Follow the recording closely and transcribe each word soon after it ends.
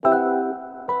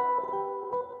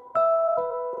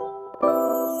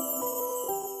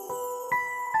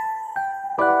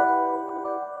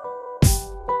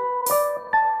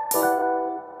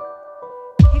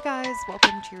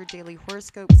to your daily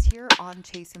horoscopes here on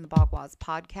Chasing the Bagwas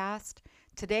podcast.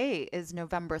 Today is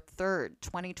November 3rd,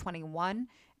 2021,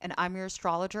 and I'm your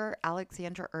astrologer,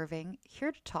 Alexandra Irving,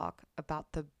 here to talk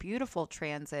about the beautiful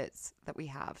transits that we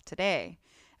have today.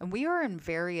 And we are in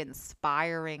very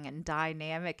inspiring and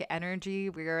dynamic energy.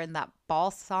 We are in that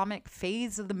balsamic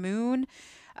phase of the moon.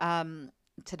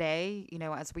 Today,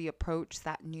 as we approach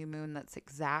that new moon that's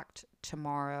exact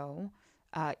tomorrow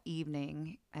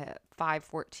evening at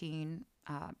 5:14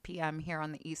 p.m. here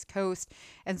on the East Coast.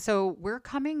 And so we're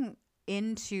coming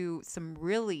into some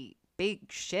really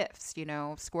big shifts.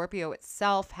 Scorpio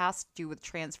itself has to do with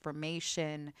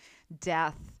transformation,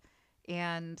 death,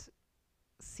 and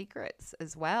secrets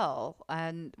as well.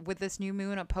 And with this new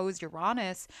moon opposed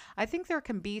Uranus, I think there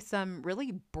can be some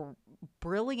really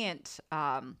brilliant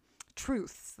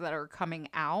truths that are coming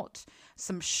out,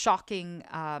 some shocking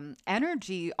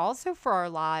energy also for our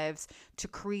lives to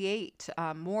create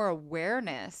more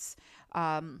awareness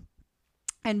and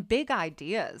big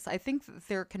ideas. I think that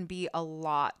there can be a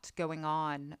lot going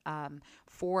on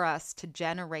for us to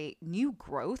generate new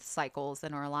growth cycles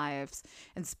in our lives.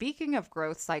 And speaking of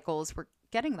growth cycles, we're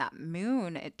getting that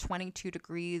moon at 22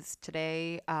 degrees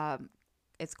today.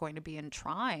 It's going to be in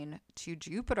trine to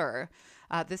Jupiter.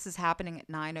 This is happening at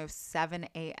 9:07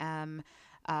 a.m.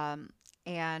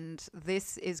 And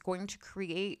this is going to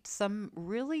create some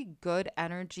really good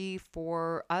energy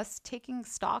for us taking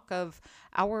stock of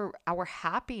our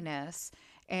happiness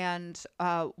and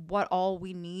what all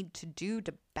we need to do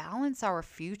to balance our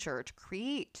future, to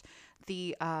create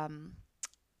the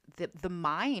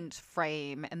mind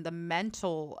frame and the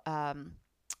mental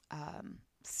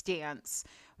stance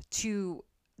to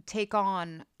take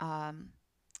on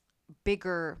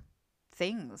bigger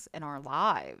things in our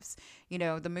lives.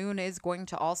 The moon is going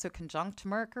to also conjunct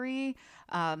Mercury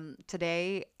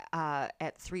today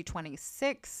at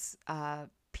 3:26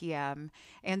 p.m.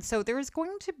 And so there's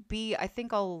going to be, I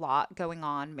think, a lot going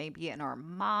on maybe in our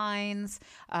minds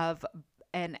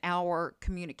and our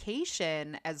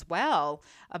communication as well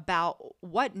about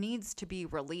what needs to be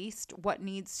released, what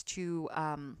needs to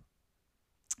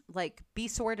be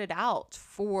sorted out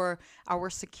for our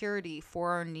security,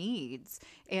 for our needs,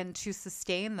 and to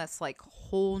sustain this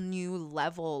whole new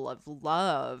level of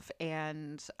love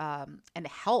and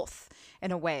health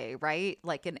in a way, right?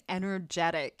 Like an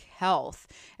energetic health.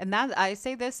 And that I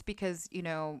say this because,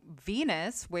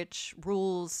 Venus, which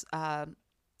rules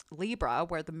Libra,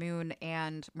 where the moon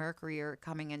and Mercury are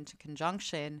coming into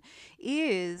conjunction,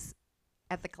 is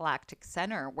at the galactic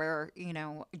center where,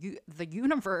 the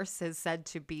universe is said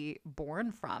to be born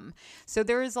from. So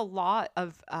there is a lot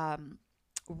of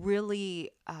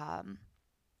really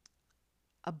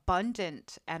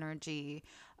abundant energy,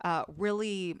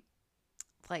 really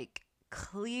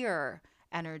clear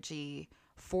energy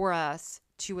for us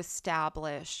to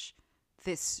establish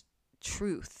this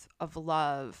truth of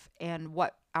love and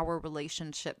what our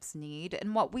relationships need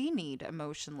and what we need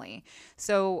emotionally.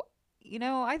 So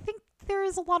I think there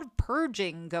is a lot of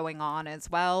purging going on as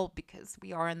well because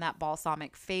we are in that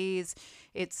balsamic phase.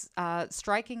 It's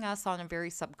striking us on a very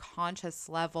subconscious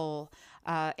level.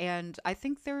 And I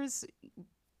think there's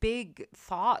big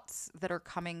thoughts that are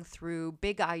coming through,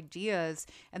 big ideas,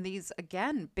 and these,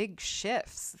 again, big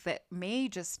shifts that may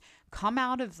just come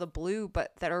out of the blue,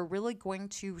 but that are really going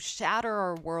to shatter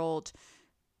our world,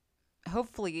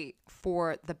 hopefully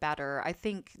for the better. I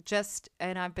think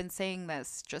and I've been saying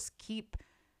this, just keep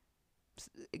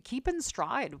in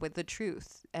stride with the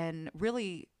truth and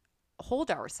really hold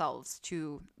ourselves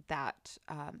to that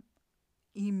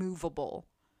immovable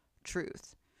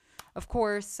truth. Of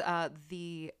course,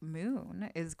 the moon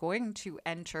is going to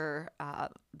enter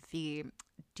the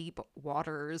deep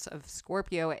waters of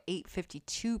Scorpio at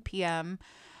 8:52 p.m.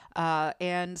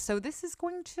 And so this is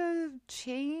going to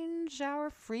change our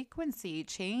frequency,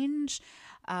 change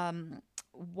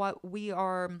what we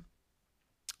are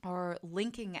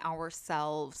linking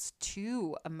ourselves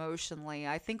to emotionally.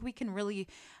 I think we can really,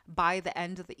 by the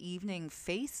end of the evening,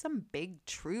 face some big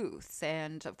truths.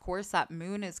 And of course, that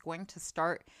moon is going to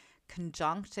start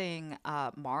conjuncting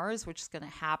Mars, which is going to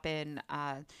happen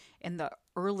in the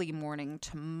early morning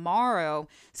tomorrow.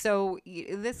 So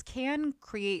this can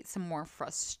create some more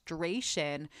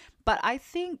frustration, but I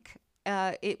think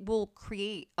it will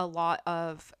create a lot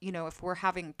of, if we're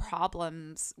having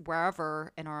problems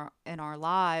wherever in our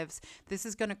lives, this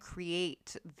is going to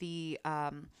create the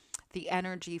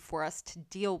energy for us to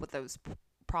deal with those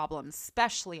problems,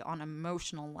 especially on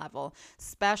emotional level,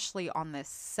 especially on this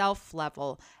self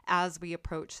level as we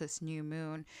approach this new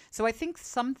moon. So I think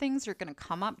some things are going to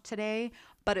come up today,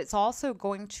 but it's also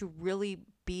going to really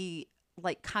be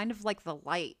like kind of like the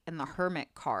light in the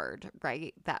hermit card,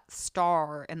 right? That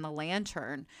star in the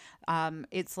lantern.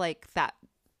 It's like that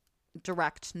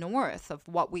direct north of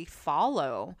what we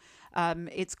follow.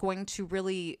 It's going to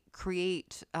really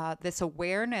create this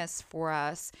awareness for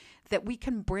us that we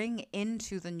can bring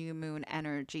into the new moon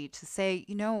energy to say,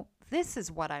 this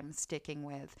is what I'm sticking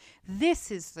with.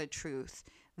 This is the truth.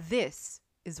 This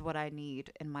is what I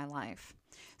need in my life.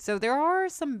 So there are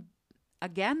some,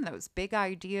 again, those big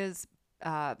ideas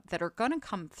that are going to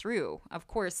come through. Of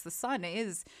course, the sun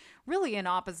is really in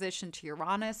opposition to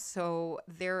Uranus. So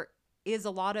there is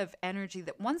a lot of energy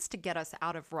that wants to get us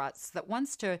out of ruts, that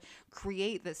wants to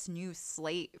create this new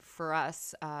slate for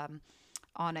us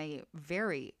on a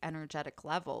very energetic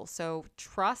level. So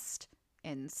trust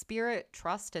in spirit,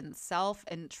 trust in self,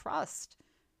 and trust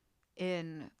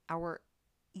in our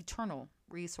eternal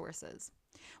resources.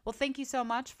 Well, thank you so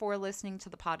much for listening to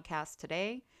the podcast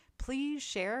today. Please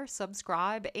share,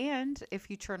 subscribe, and if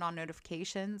you turn on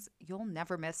notifications, you'll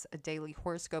never miss a daily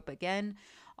horoscope again.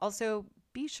 Also,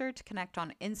 be sure to connect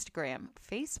on Instagram,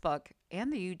 Facebook,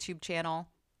 and the YouTube channel,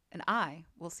 and I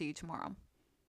will see you tomorrow.